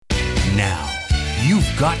Now, you've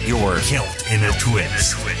got your kilt in a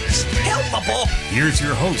twist. Helpable. Here's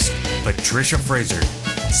your host, Patricia Fraser.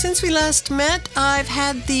 Since we last met, I've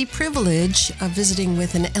had the privilege of visiting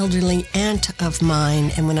with an elderly aunt of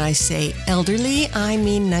mine. And when I say elderly, I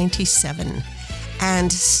mean 97.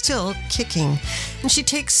 And still kicking. And she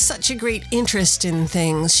takes such a great interest in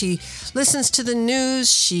things. She listens to the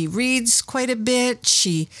news. She reads quite a bit.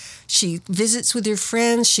 She visits with her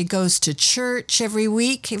friends. She goes to church every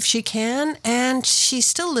week if she can. And she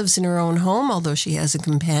still lives in her own home, although she has a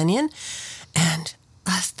companion. And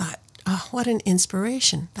I thought, oh, what an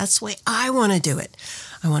inspiration. That's the way I want to do it.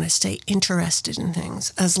 I want to stay interested in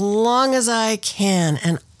things as long as I can.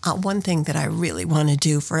 And one thing that I really want to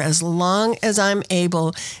do for as long as I'm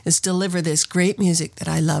able is deliver this great music that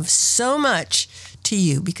I love so much to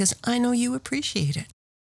you, because I know you appreciate it.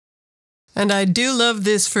 And I do love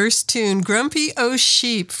this first tune, Grumpy O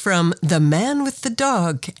Sheep, from The Man with the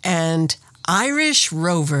Dog and Irish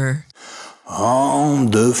Rover. On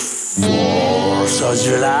the 4th of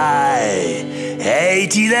July,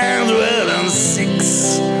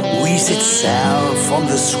 1806, we set sail from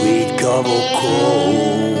the sweet Cabo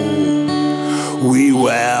Cove. We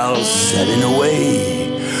were sailing away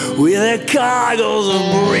with our cargoes of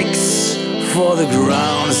bricks for the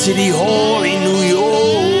Grand City Hall in New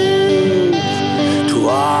York. To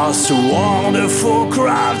us, a wonderful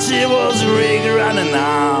craft, it was rigged round and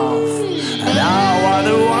half, and our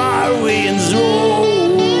the wild winds roll.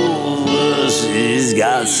 She's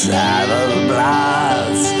got 7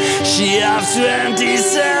 blasts, she has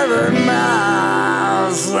 27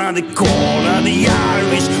 miles, and the corner of the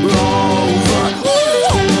Irish Rover.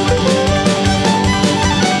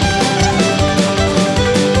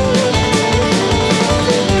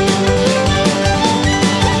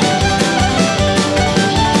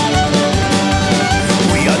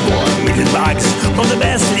 Of the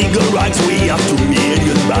best legal rights, we have 2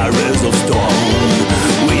 million barrels of stone.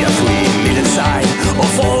 We have 3 million side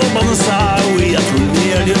of all on the side. We have 3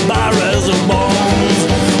 million barrels of bones.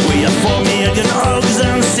 We have 4 million hogs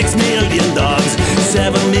and 6 million dogs.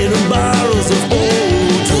 7 million barrels of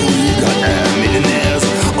old. We got millionaires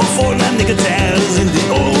of 4 nicotines in the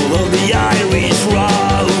oil of the Irish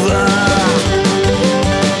Rover.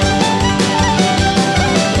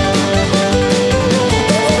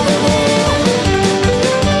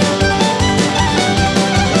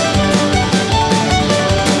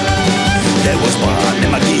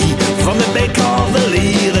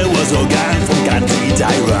 There was O'Gan from County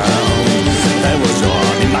Tyrone. There was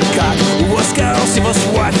Johnny McCart, who was scarce, he was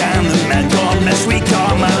white, and the man called as we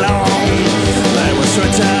come along. There was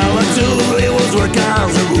Sertel and two, he was working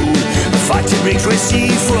as a rule. The fighting bricks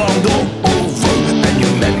received from go over. And you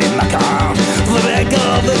met me McCart, the back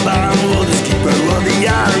of the barn, was the skipper of the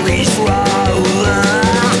Irish Rover.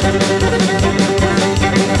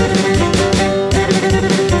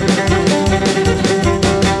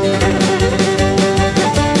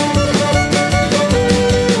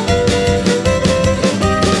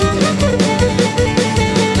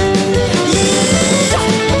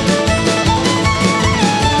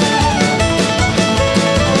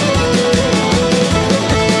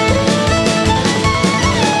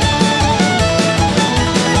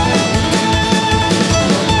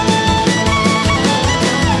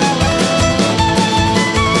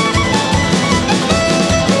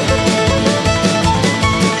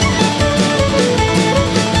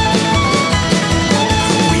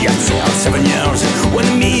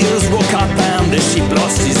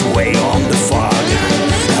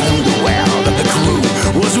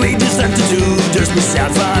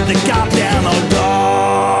 Myself and the captain or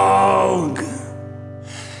dog.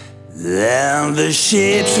 Then the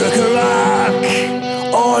ship struck a rock.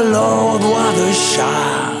 Oh Lord, what a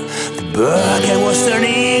shock! The bucket was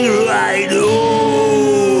turning right,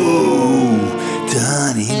 oh,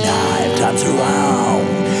 turning 9 times around,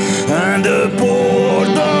 and the poor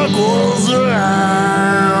dog was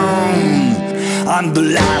around. I'm the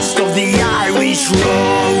last of the Irish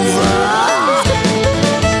Rover.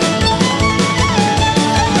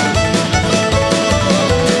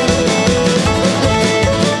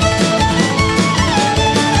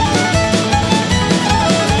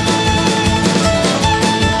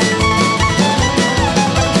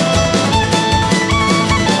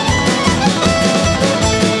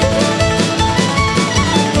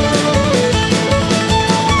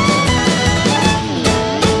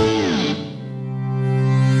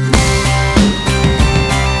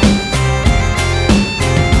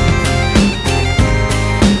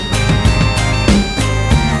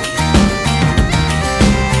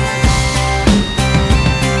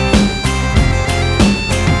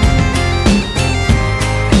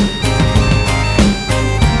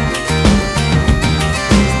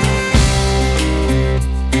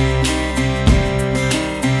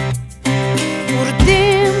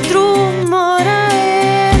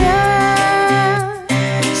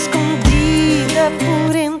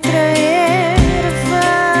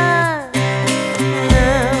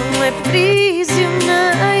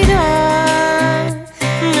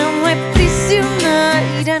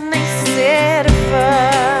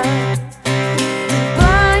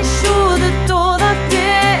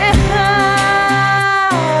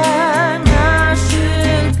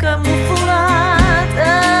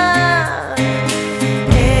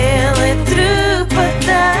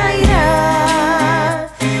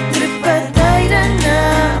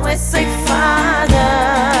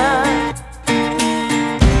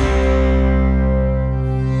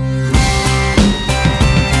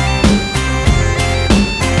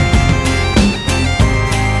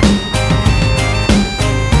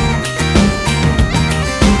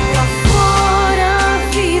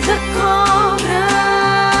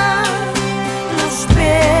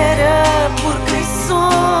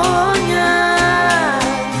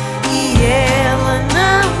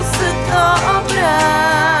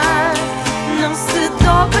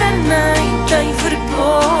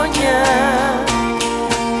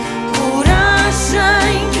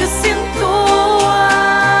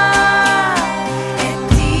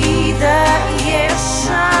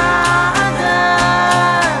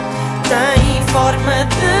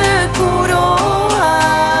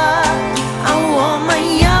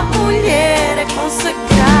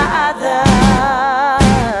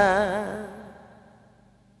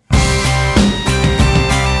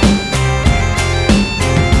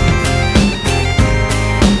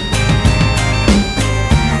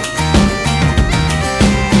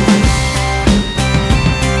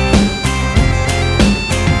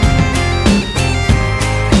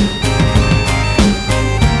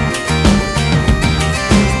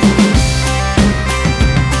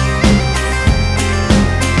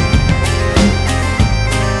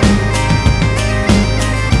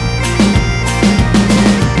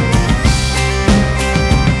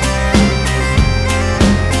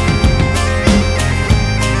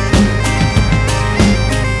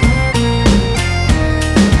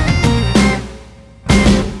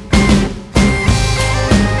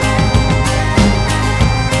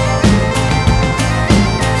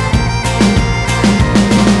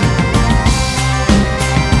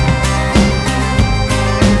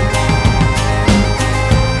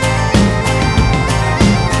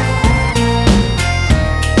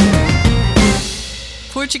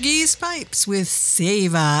 Portuguese Pipes with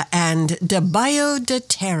Seva and De Baio de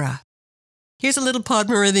Terra. Here's a little Pod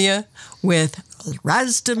Meridia with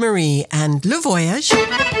Raz de Marie and Le Voyage.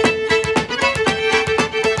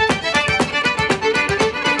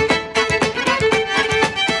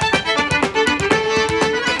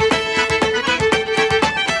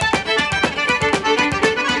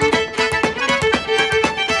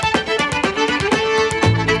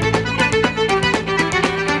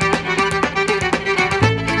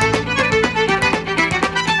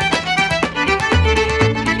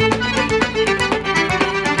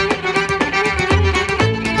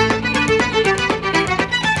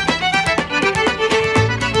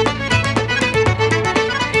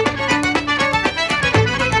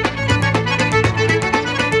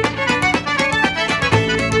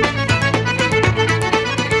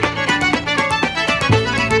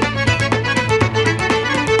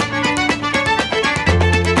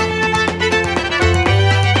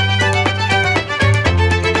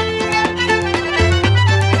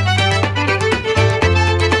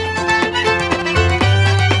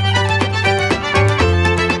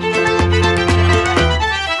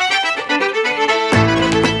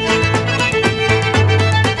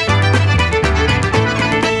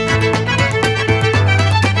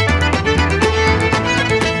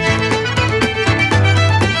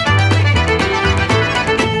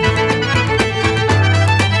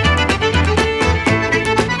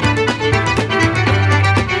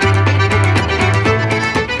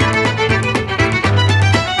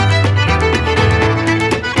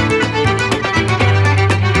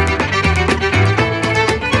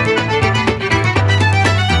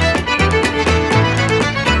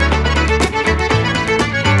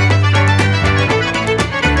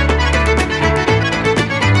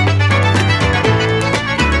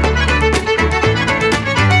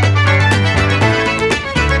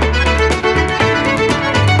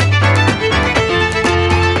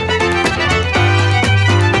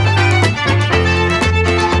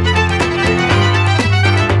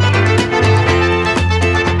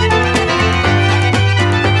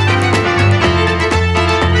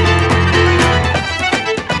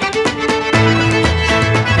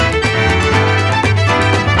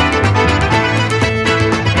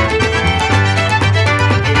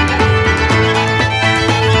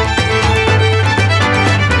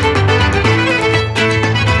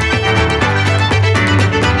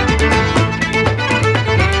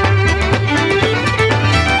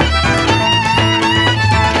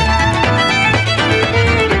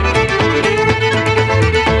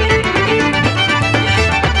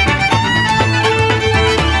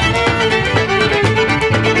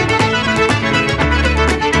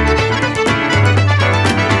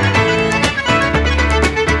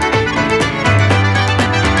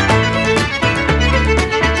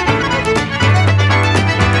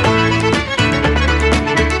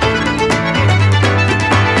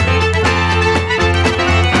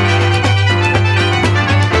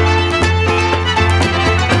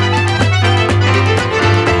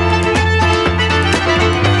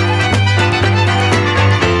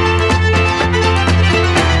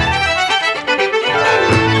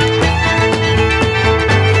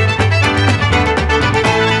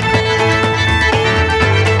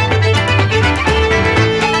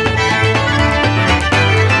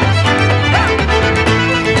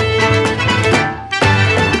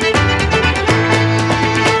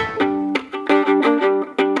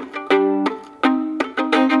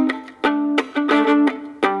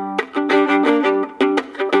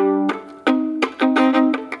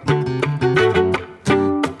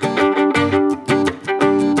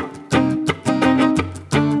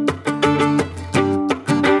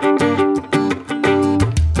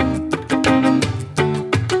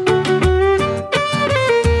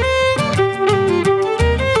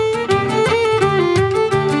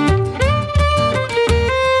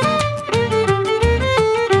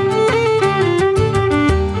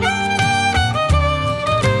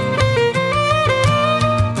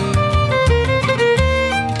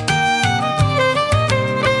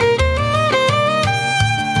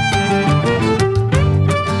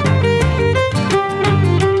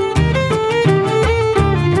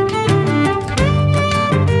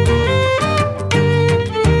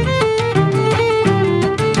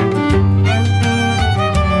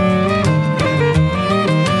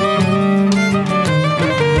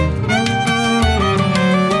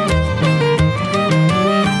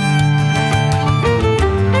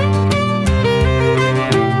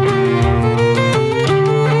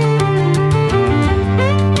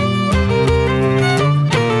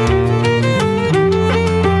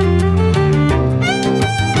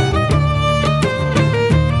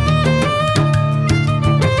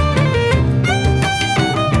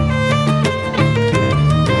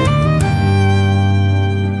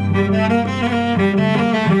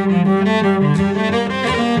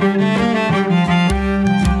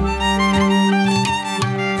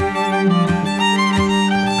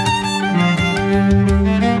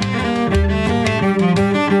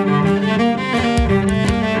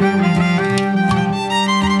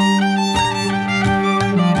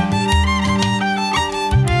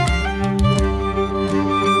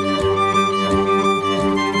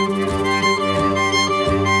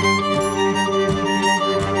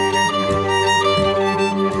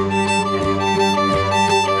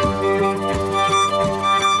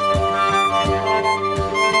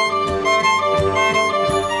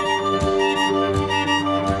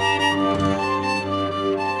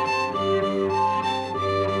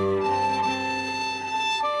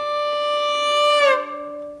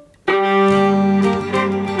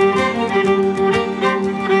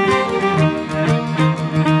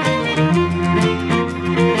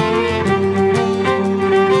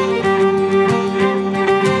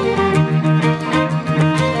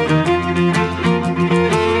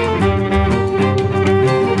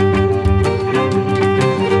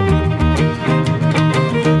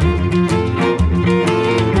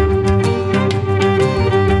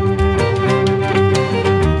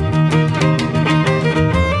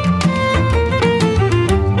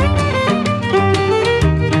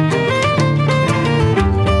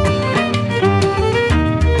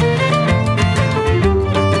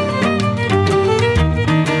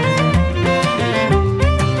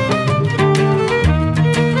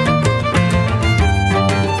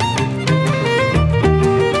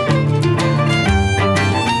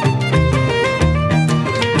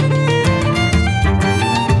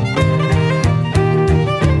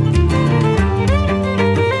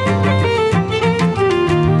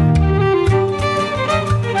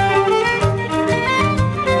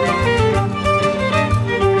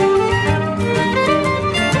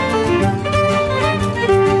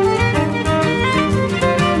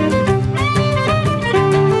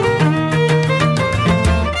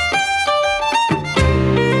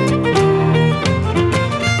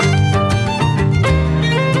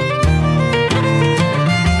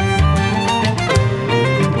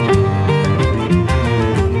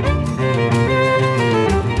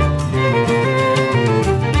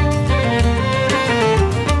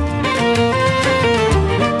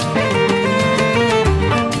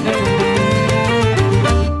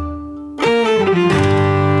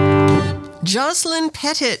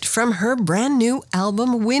 Pettit from her brand new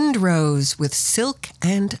album Windrose with Silk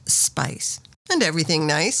and Spice. And everything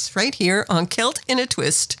nice right here on Celt in a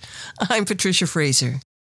Twist. I'm Patricia Fraser.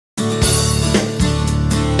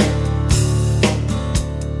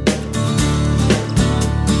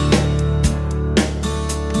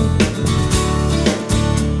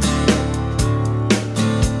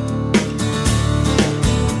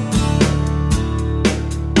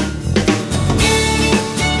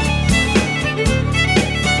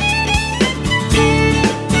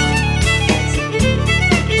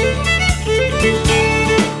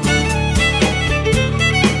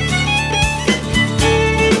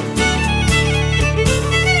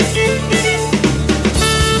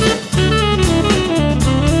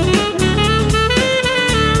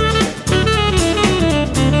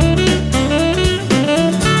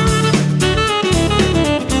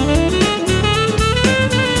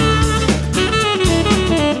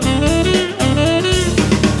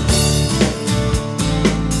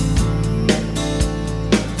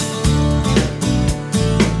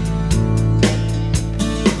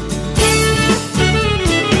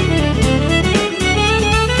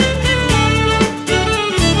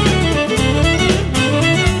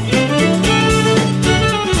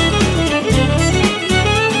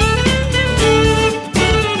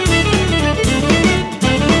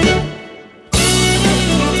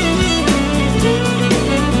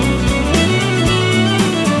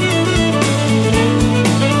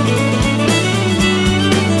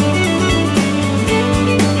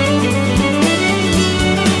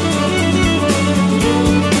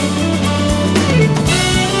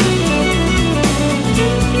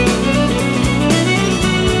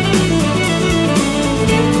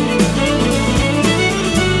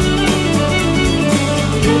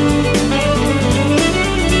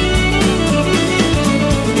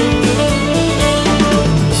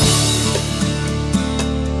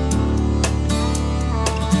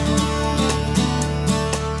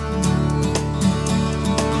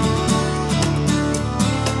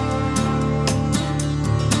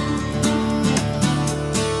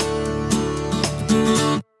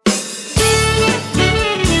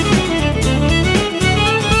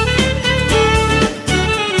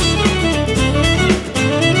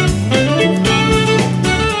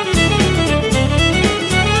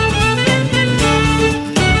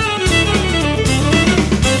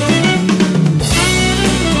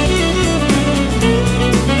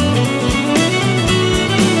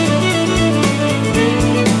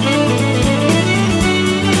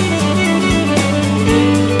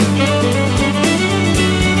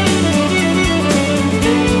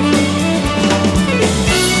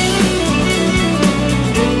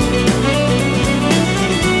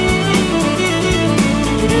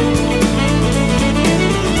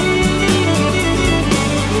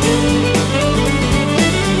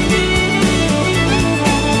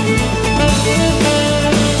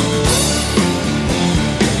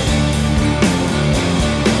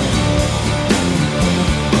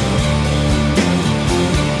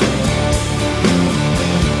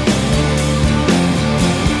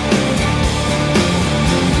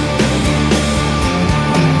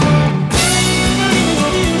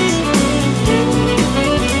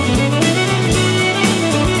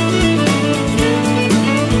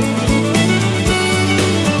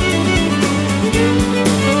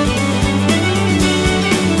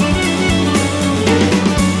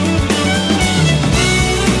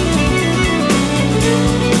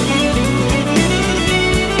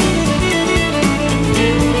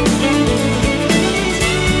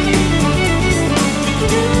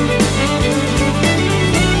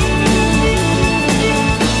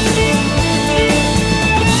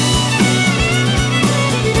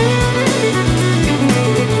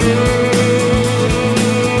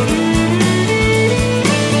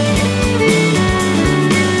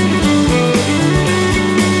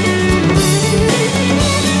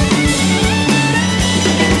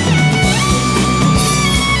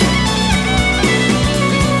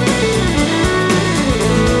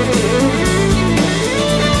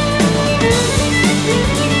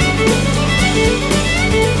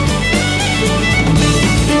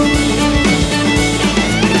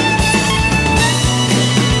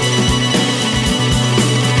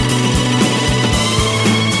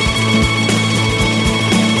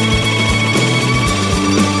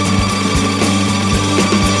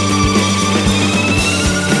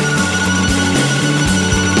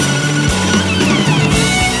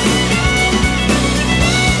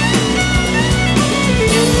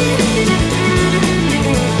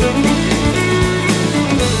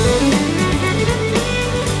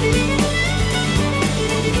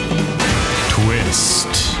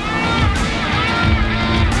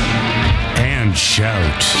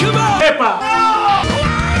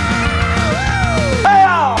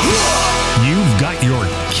 out. You've got your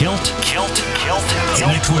kilt in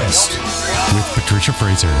a twist with Patricia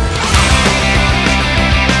Fraser.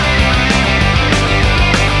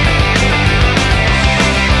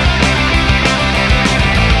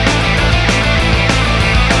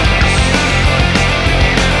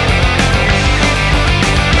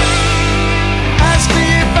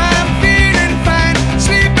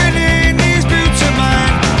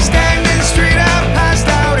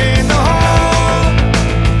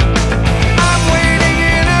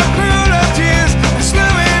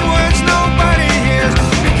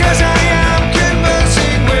 Because I am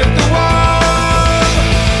conversing with the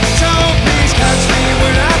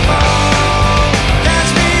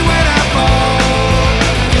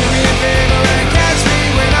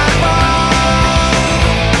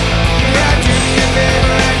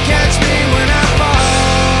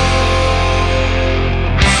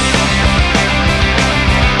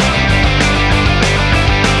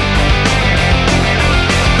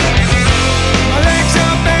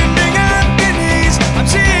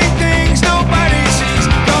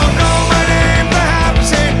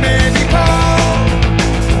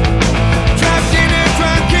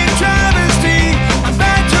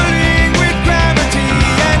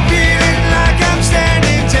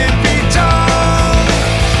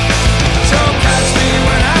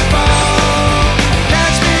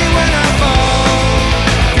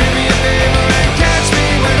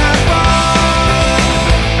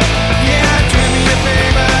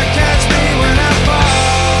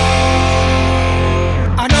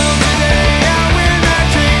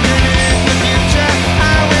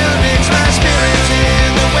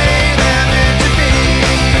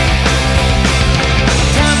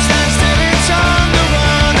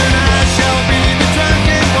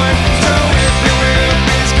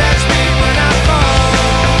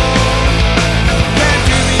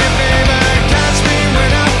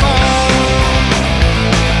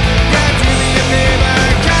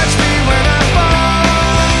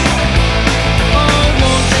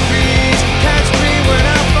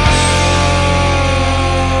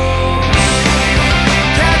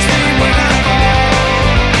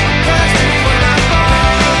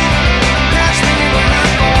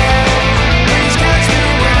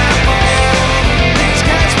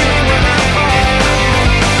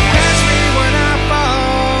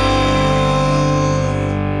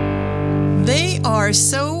are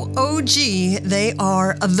so OG, they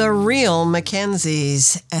are the real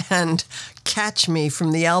Mackenzies. And Catch Me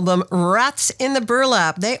from the album Rats in the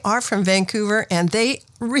Burlap. They are from Vancouver, and they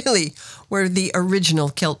really were the original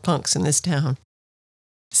Celt punks in this town.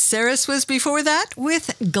 Ceres was before that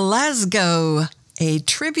with Glasgow, a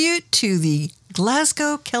tribute to the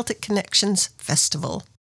Glasgow Celtic Connections Festival.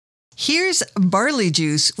 Here's Barley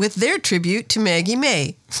Juice with their tribute to Maggie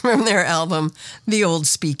May from their album The Old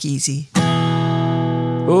Speakeasy.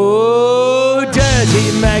 Oh,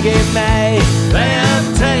 dirty Maggie May, they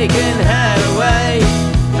have taken her away,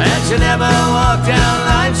 and she'll never walk down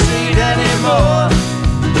Lime Street anymore.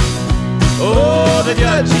 Oh, the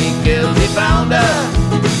judgy guilty found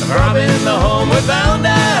her, robbing the homeward bounder,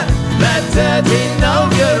 that dirty no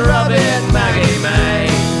good Robin Maggie May.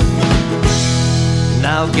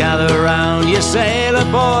 Now gather round, you sailor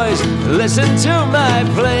boys, listen to my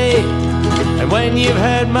plea, and when you've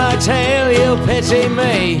heard my tale, you'll pity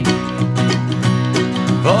me.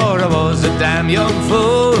 For I was a damn young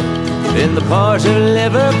fool in the port of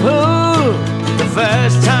Liverpool, the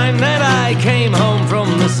first time that I came home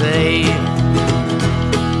from the sea.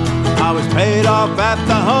 I was paid off at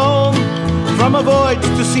the home from a voyage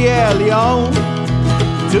to Sierra Leone.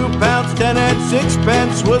 £2.10 and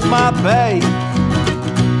 6p was my pay.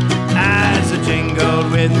 As I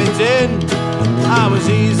jingled with me tin, I was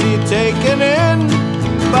easy taken in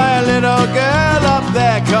by a little girl up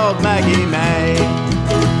there called Maggie May.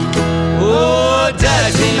 Oh,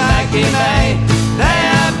 dirty Maggie May, they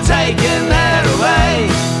have taken her away,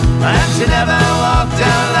 and she never walked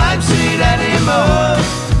down Lime Street anymore.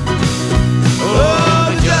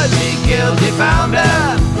 Oh, the judgy guilty found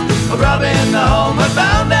her, robbing the homeward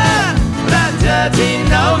bounder, that dirty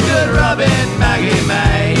no good Robin Maggie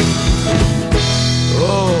May.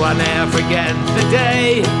 Oh, I never forget the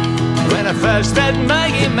day when I first met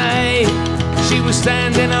Maggie May. She was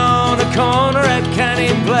standing on a corner at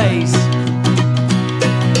Canning Place,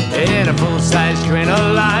 in a full-size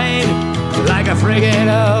crinoline, like a frigate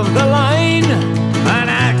of the line, and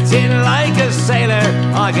acting like a sailor,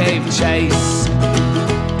 I gave chase.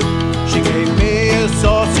 She gave me a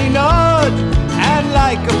saucy nod, and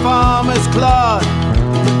like a farmer's clod,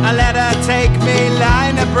 I let her take me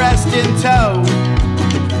line abreast in tow.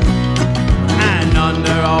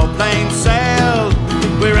 plain sail.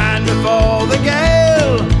 We ran before the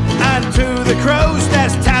gale, and to the Crow's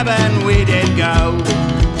Nest Tavern we did go.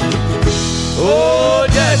 Oh,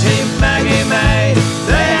 dirty Maggie May,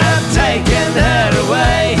 they have taken her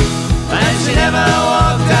away, and she never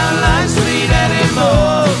walked down Lime Street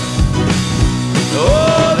anymore.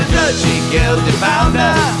 Oh, the dirty guilty found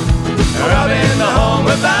her, robbing the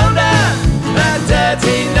homeward bounder, that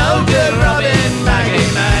dirty no good Robin Maggie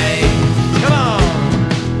May. Come on.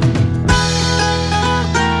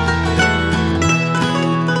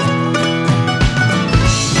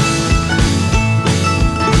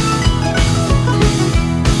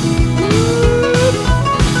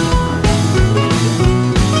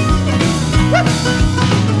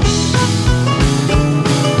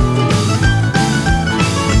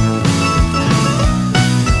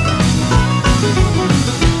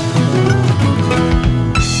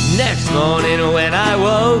 When I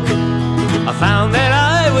woke, I found that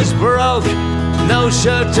I was broke. No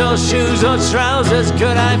shirt or shoes or trousers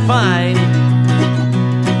could I find.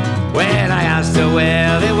 When I asked her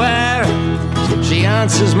where they were, she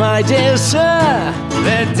answers, my dear sir,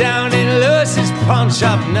 they're down in Lewis's pawn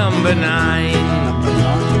shop number 9.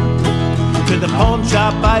 To the pawn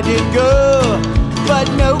shop I did go, but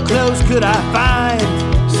no clothes could I find.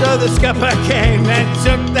 So the scupper came and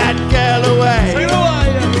took that girl away.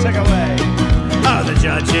 Take away. Oh, the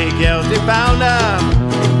judge, he guilty found her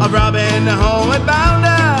of robbing the homeward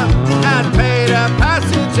bounder, and paid her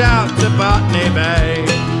passage out to Botany Bay.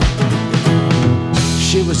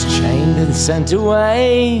 She was chained and sent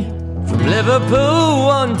away from Liverpool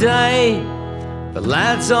one day. The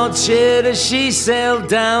lads all cheered as she sailed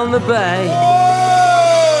down the bay.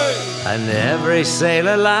 And every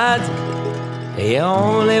sailor lad, he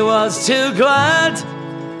only was too glad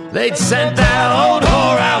they'd sent their old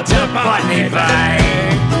whore out to Botany Bay.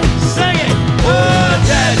 Sing it! Oh,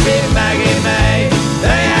 dirty Maggie May,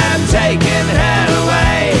 they have taken her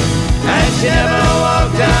away, and she never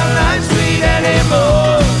walked down Lime Street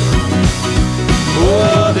anymore.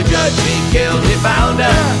 Oh, the judge, he guilty found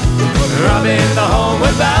her, robbing the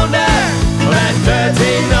homeward bounder, that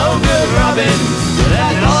dirty no good Robin,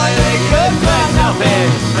 that oily good for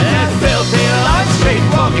nothing, that filthy Lime Street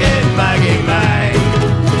walking Maggie May.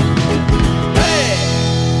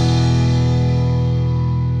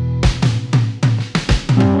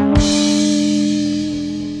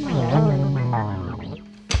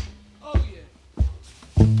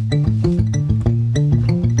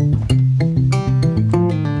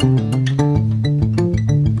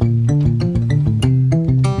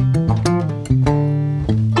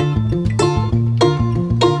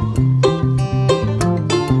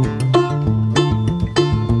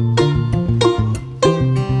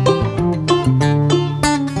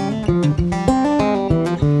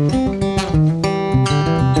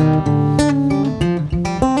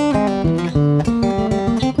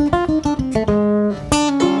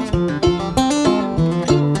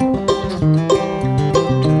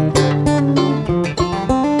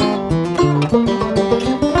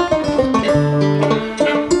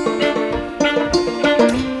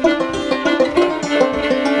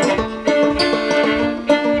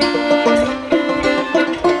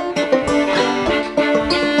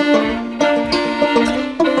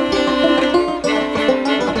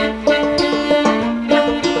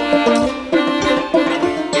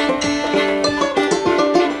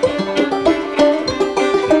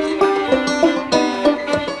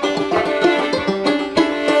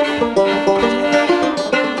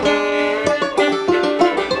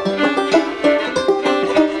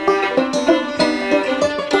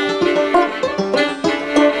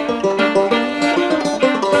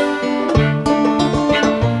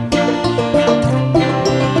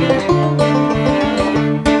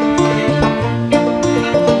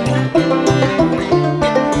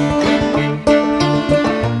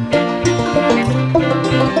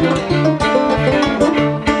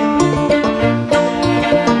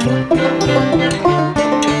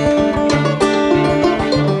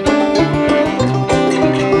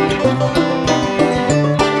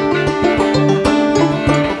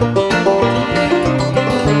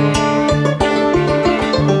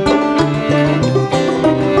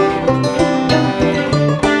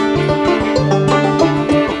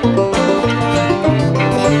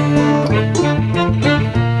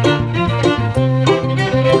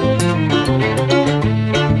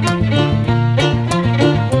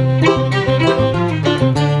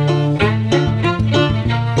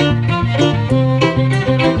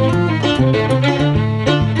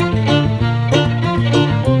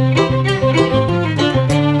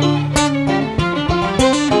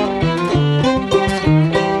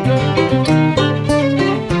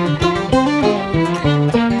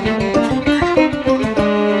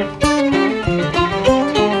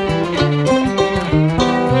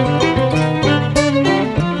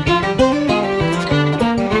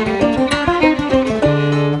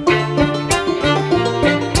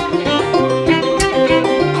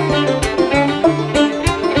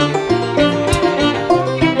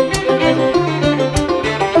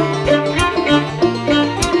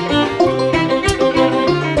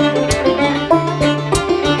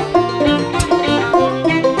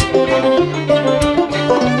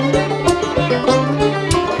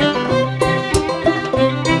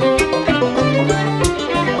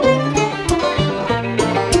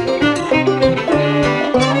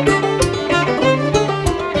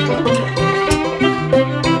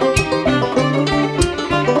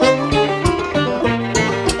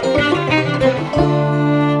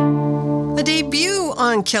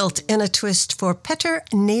 Kilt in a Twist for Petter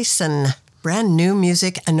Nason. Brand new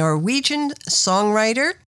music, a Norwegian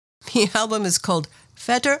songwriter. The album is called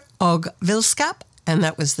Fetter og Vilskap, and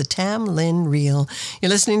that was the Tam Lin Reel. You're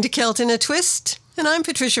listening to Kilt in a Twist, and I'm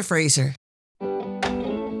Patricia Fraser.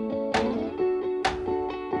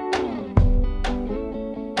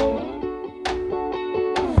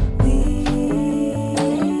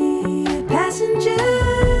 Pacific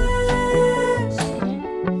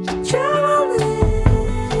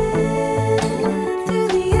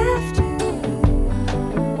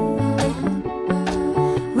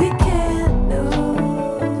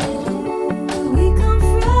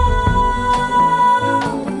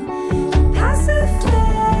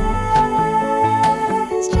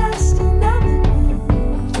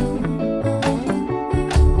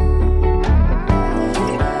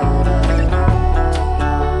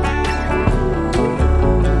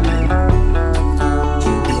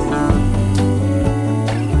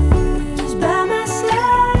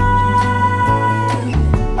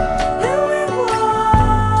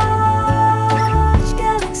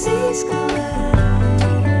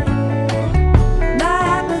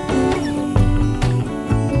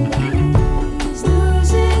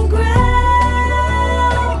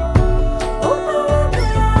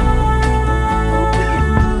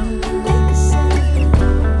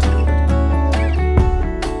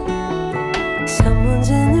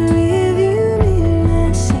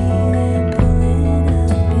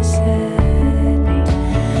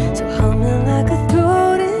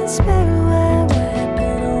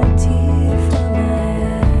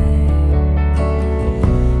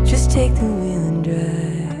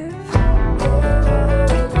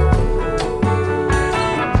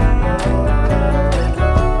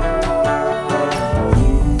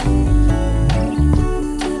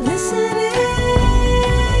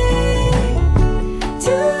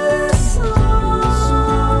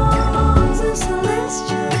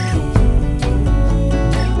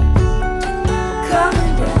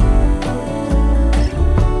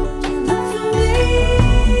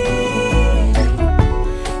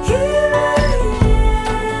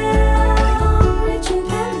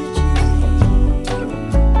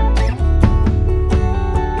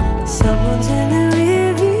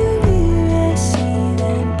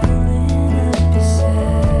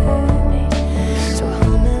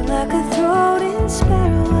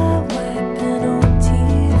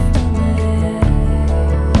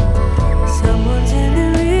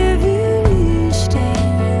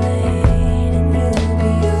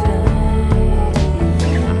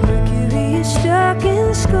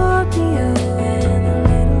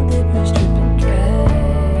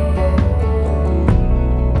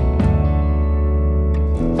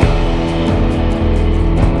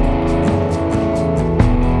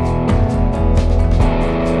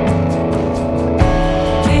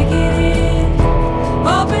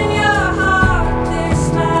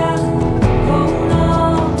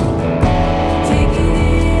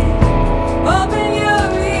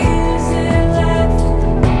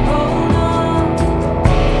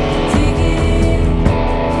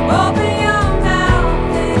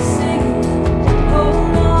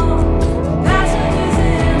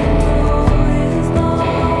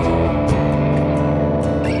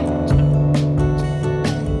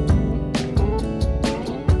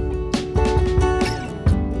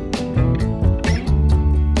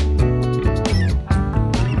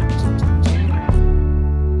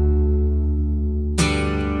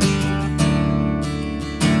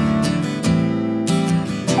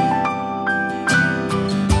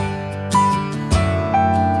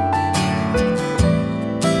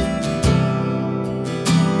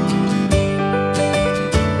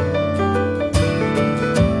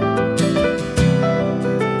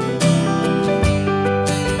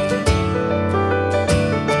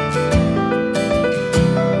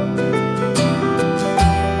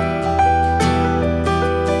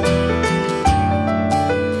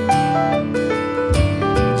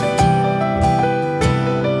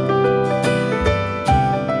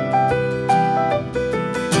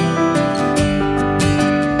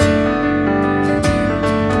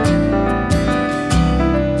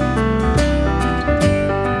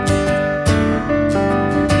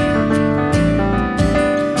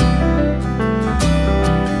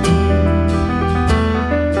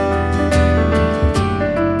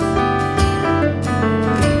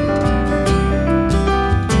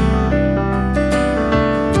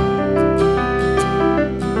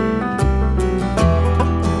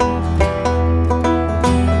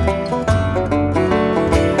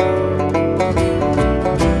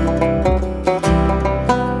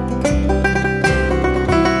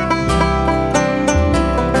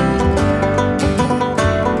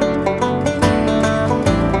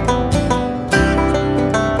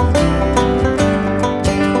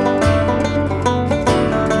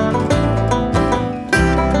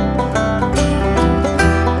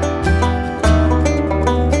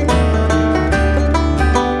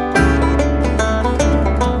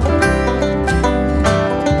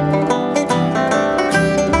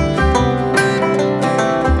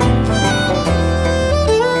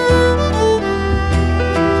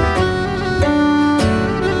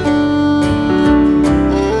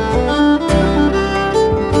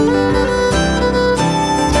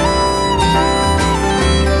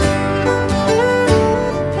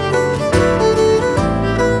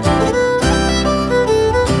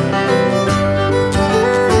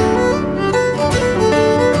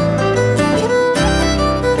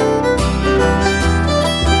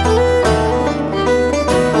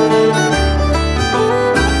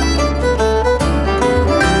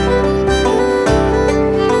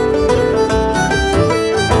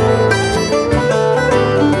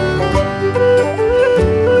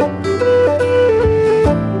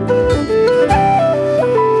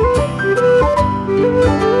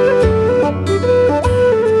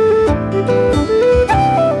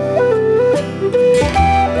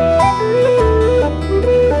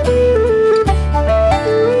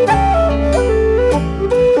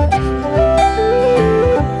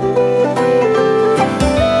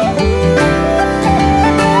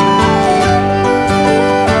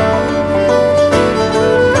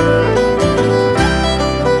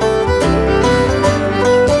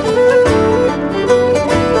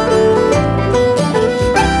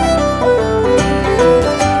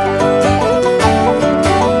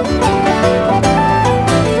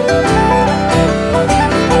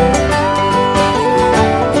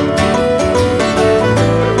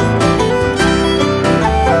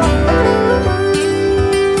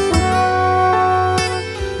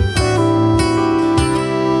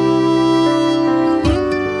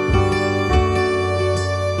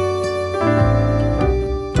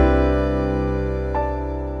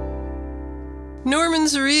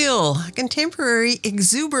contemporary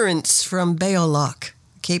exuberance from Beowulf,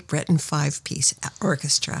 Cape Breton 5-piece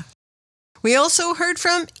orchestra. We also heard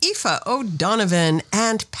from Aoife O'Donovan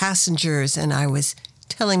and Passengers, and I was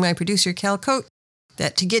telling my producer, Cal Coate,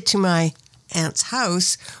 that to get to my aunt's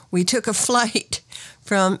house, we took a flight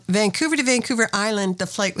from Vancouver to Vancouver Island. The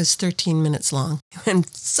flight was 13 minutes long, and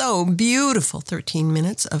so beautiful, 13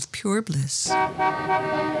 minutes of pure bliss.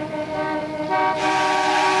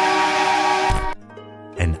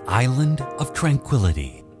 An island of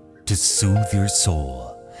tranquility to soothe your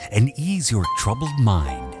soul and ease your troubled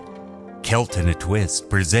mind. Celt in a Twist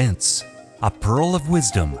presents a pearl of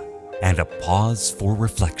wisdom and a pause for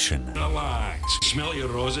reflection. Relax, smell your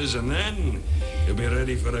roses, and then you'll be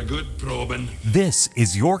ready for a good probing. This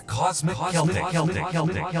is your Cosmic Celtic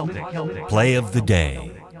Play of the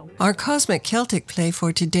Day. Our Cosmic Celtic play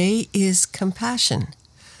for today is Compassion,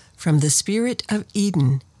 from the Spirit of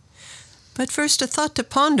Eden. But first, a thought to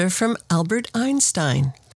ponder from Albert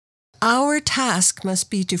Einstein. Our task must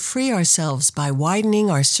be to free ourselves by widening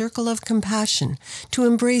our circle of compassion, to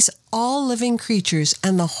embrace all living creatures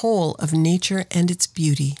and the whole of nature and its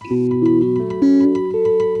beauty.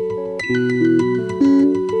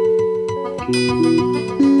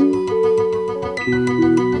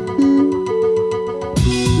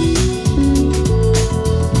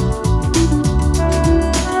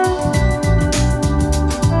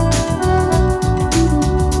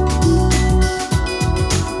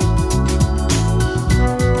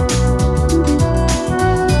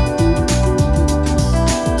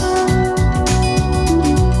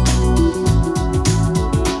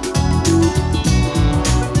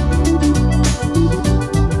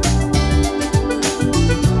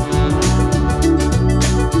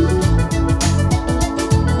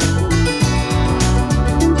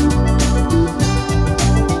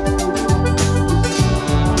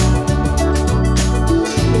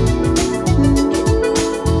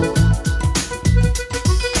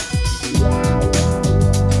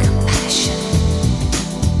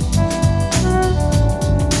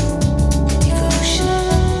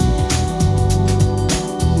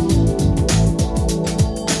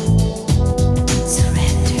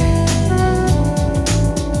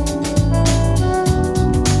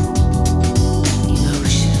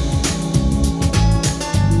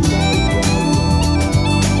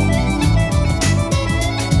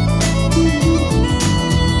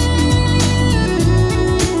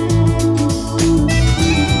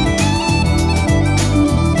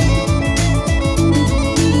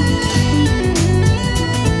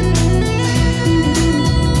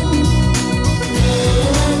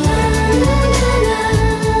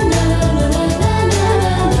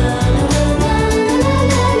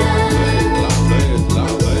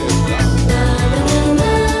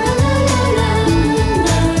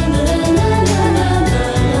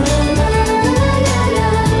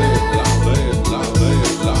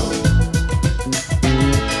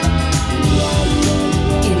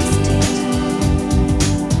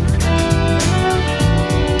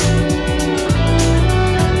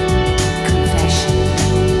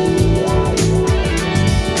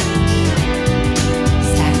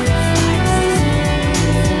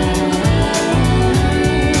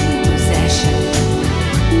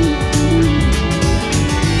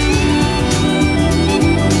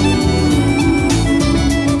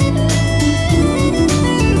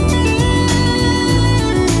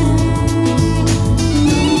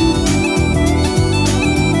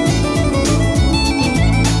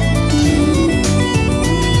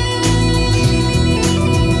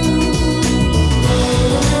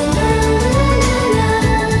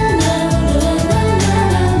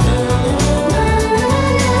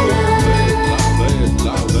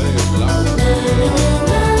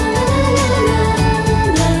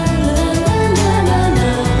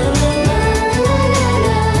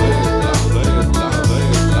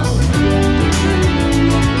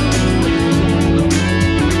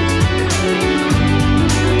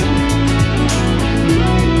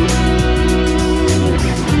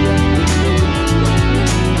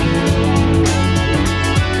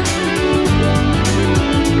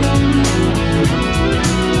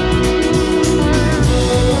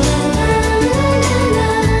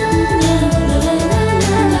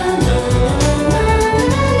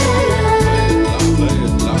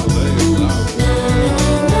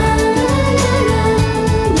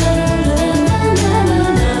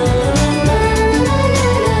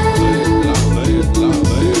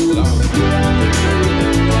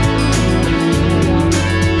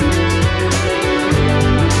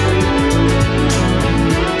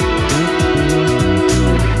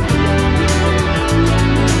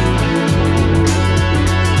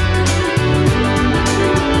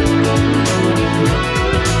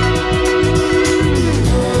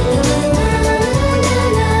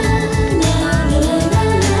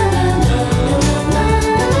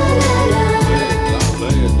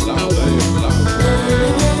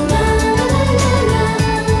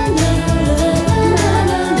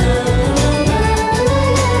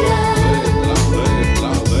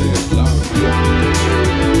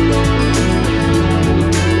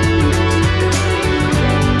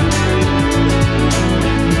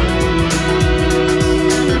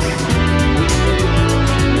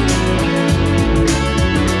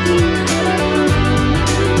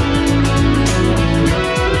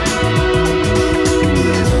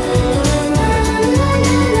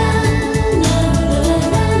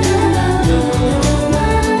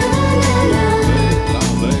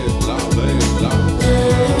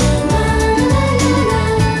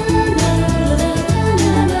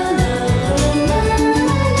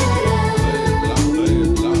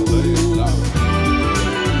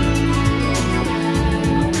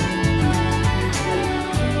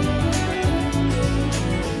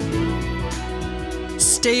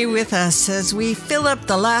 stay with us as we fill up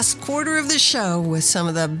the last quarter of the show with some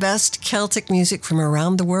of the best Celtic music from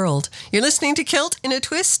around the world. You're listening to Kilt in a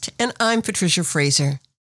Twist, and I'm Patricia Fraser.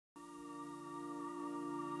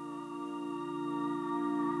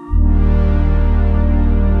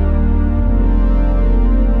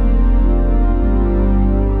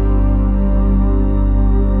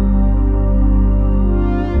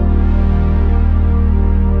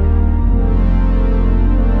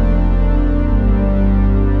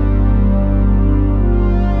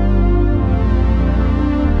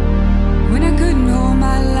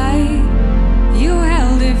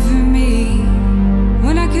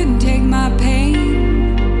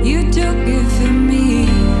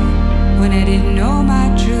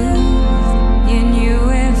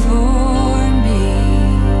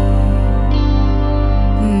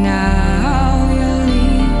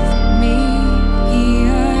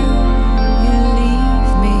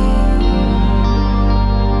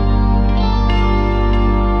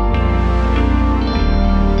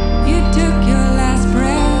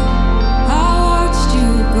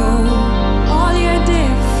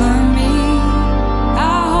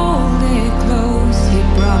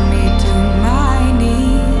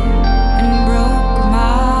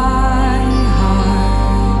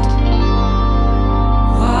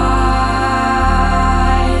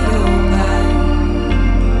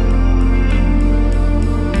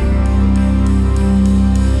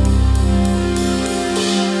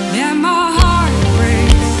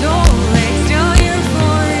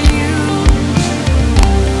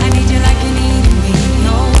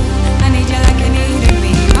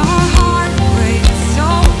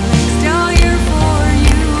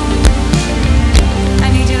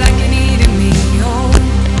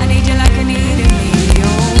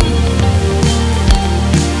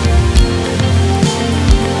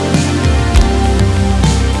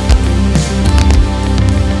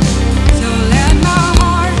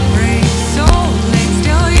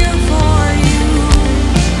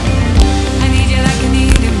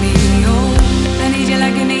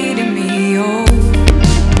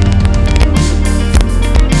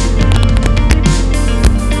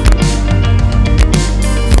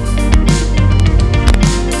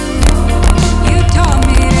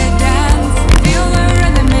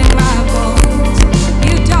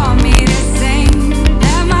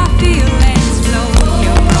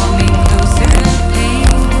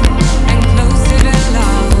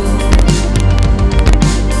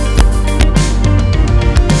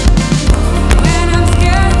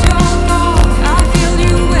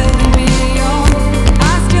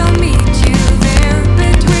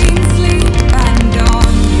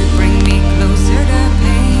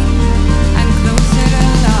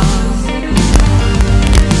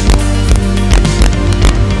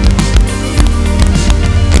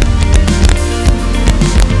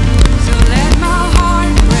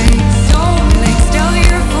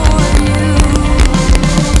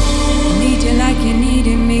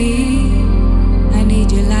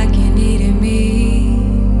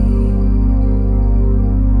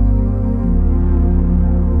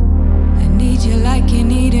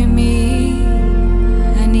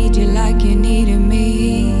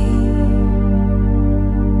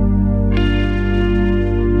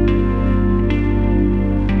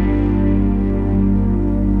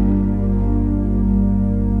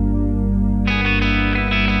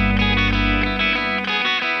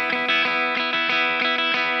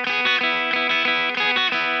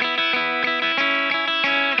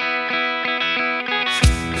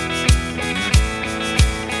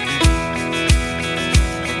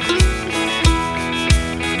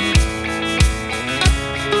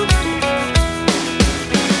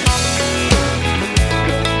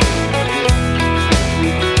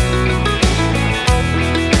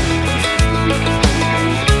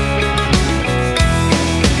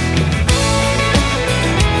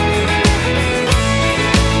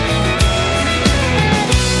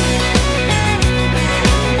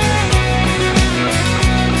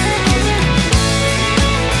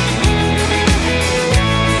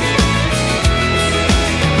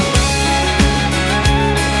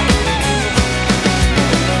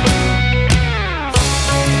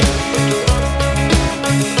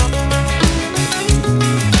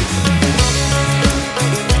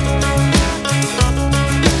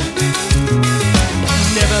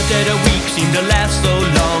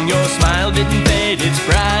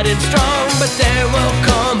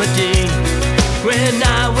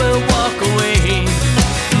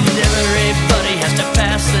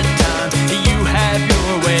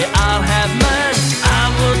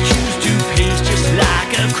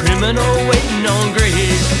 criminal waiting on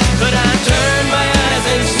grace. But I turn my eyes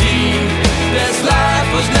and see this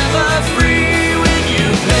life never free when you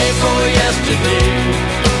pay for yesterday.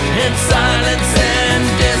 In silence and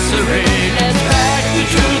disarray, let's pack the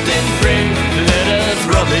truth and pray. Let us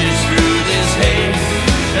rubbish through this hay.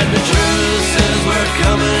 And the truth says we're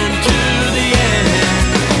coming to the end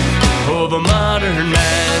of a modern man.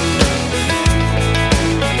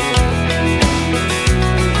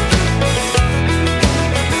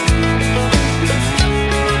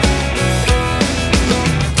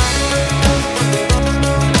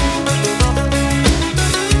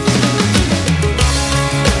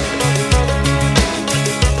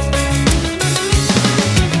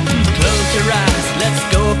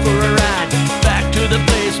 For a ride back to the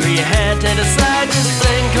place where you had to decide this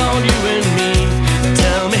thing called you and me.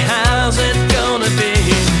 Tell me, how's it gonna be?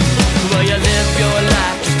 Will you live your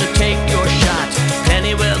life just to take your shot? And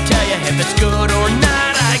he will tell you if it's good or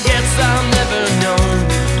not. I guess I'll never know.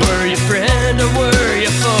 Were you friend or were you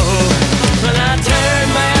foe? When I turn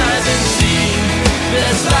my eyes and see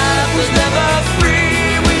this life was never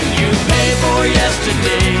free when you pay for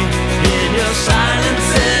yesterday. In your silence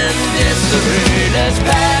and disarray, let's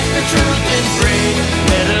pack the truth and pray.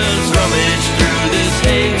 Let us rummage through this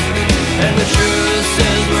hay. And the truth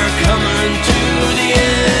says we're coming to the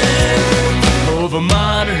end of a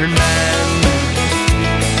modern man.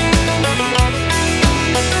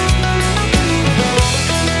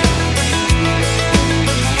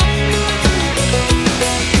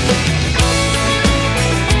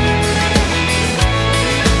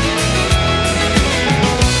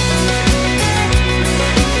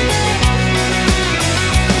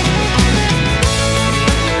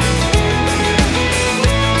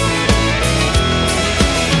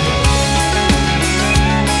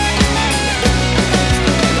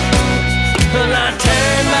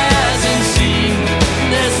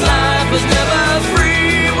 Was never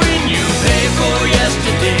free when you pay for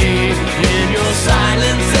yesterday. In your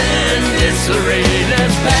silence and disarray,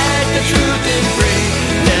 let's pack the truth and pray.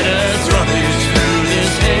 Let us rummage through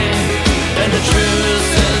this hay. And the truth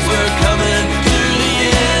says we're coming to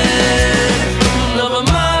the end of a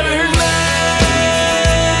modern man.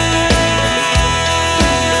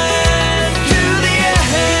 To the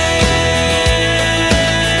end.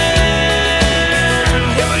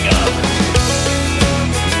 Here we go.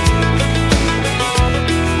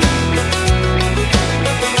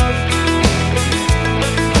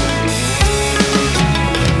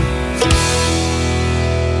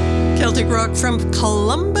 Celtic rock from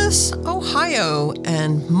Columbus, Ohio,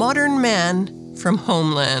 and Modern Man from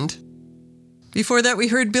Homeland. Before that, we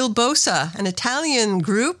heard Bilbosa, an Italian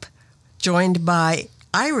group, joined by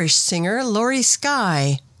Irish singer Laurie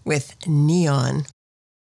Skye with Neon.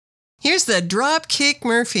 Here's the Dropkick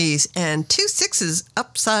Murphys and 2 6s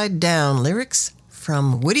upside down, lyrics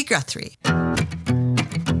from Woody Guthrie.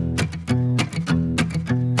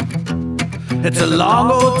 It's a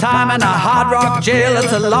long old time in a hard rock jail.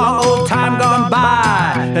 It's a long old time gone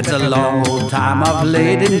by. It's a long old time I've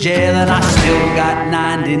laid in jail and I still got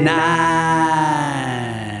 99.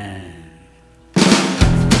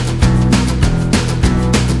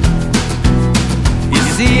 You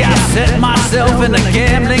see, I set myself in a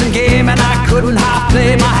gambling game and I couldn't half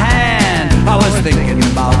play my hand. I was thinking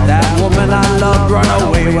about that woman I loved run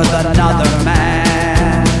away with another man.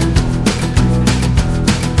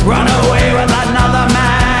 Run away with another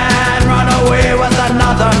man, run away with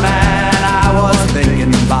another man. I was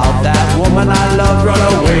thinking about that woman I loved, run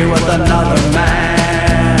away with another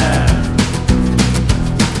man.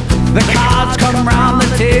 The cards come round the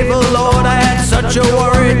table, Lord, I had such a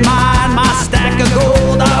worried mind. My stack of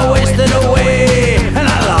gold I wasted away, and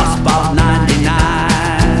I lost about 99.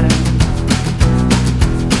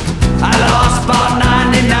 I lost about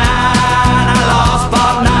 99, I lost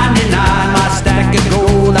about 99. My stack of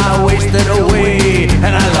gold I wasted away,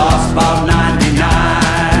 and I lost about 99.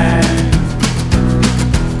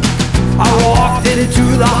 I walked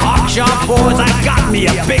into the hawk shop, boys, I got me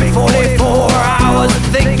a big 44. I was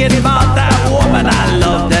thinking about that woman I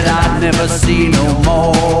loved that I'd never see no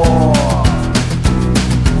more.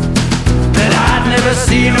 That I'd never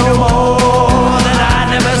see no more, that I'd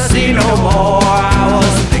never see no more. I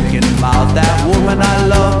was thinking about that woman I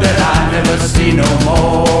loved that I'd never see no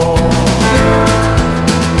more.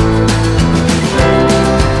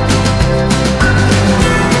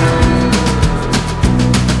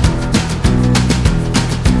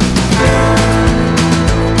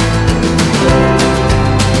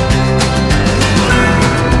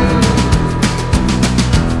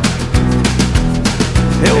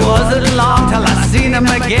 Long till I seen him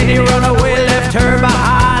again, he run away, left her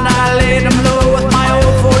behind. I laid him low with my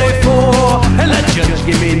old 44, and the judge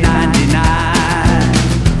gave me 99.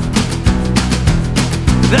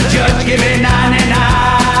 The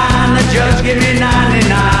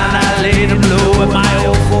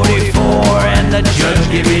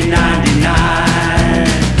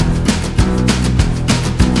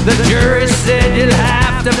jury said you'll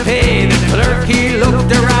have to pay. The clerk, he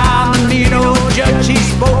looked around. The mean old judge, he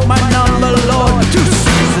spoke my number, Lord. 2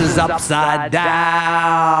 6s upside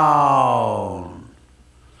down.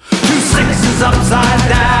 2 6s upside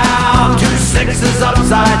down. 2 6s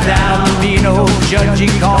upside down. The mean old judge, he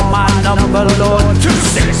called my number, Lord. 2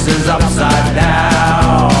 6s upside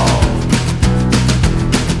down.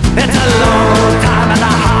 It's a long old time in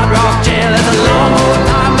the Hard Rock jail. It's a long old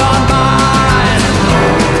time gone by. It's a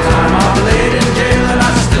long old time I've laid in jail and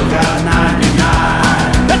I still got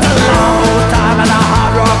 99. It's a long old time in the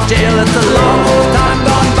Hard Rock jail. It's a long old time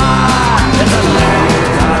gone by. It's a long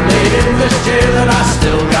old time laid in this jail and I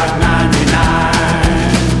still got 99.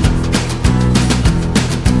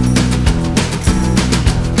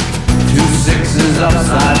 2 6s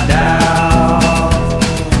upside down.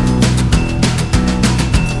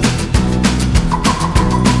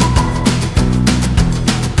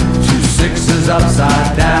 2 6s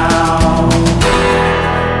upside down.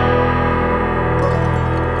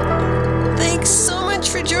 Thanks so much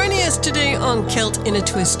for joining us today on Celt in a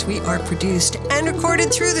Twist. We are produced and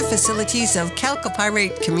recorded through the facilities of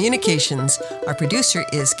Calcopyrate Communications. Our producer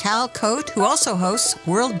is Cal Coate, who also hosts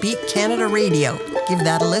World Beat Canada Radio. Give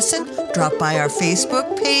that a listen. Drop by our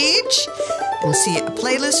Facebook page and see a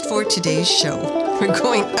playlist for today's show. We're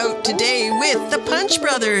going out today with the Punch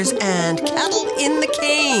Brothers and Cattle in the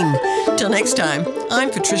Cane. Till next time,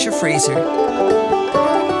 I'm Patricia Fraser.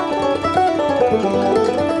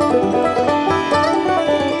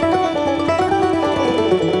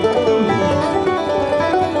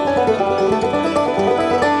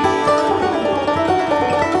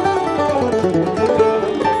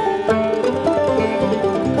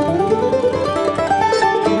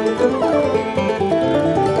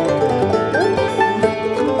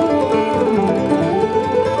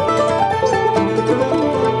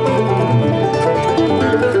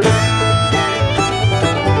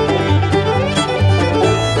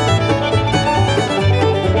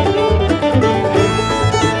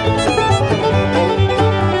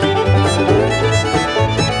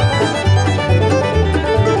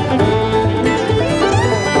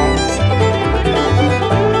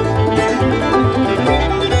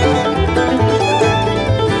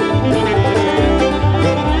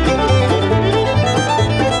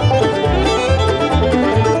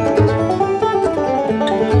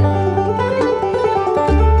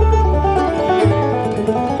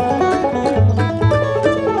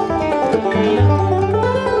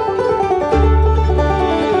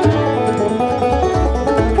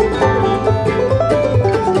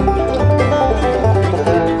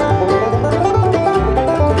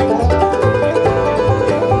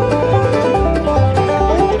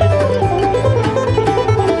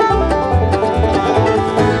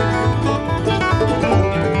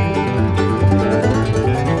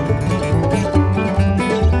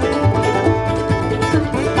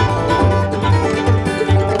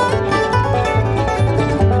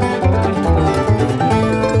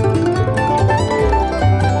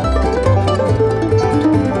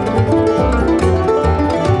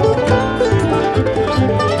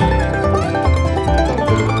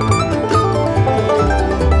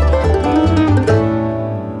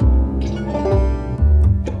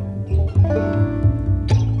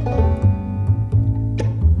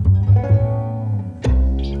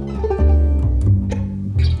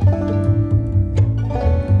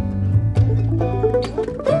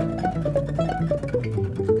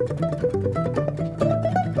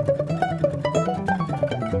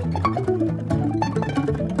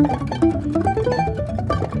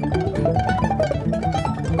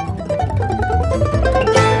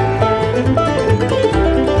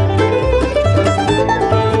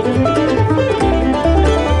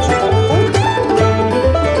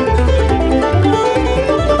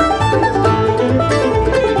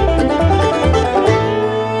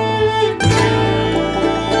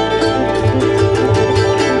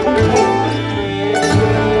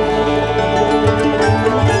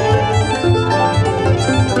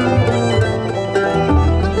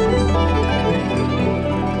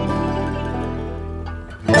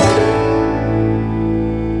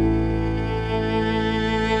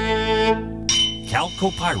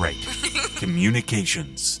 Calcopyrate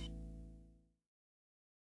Communications.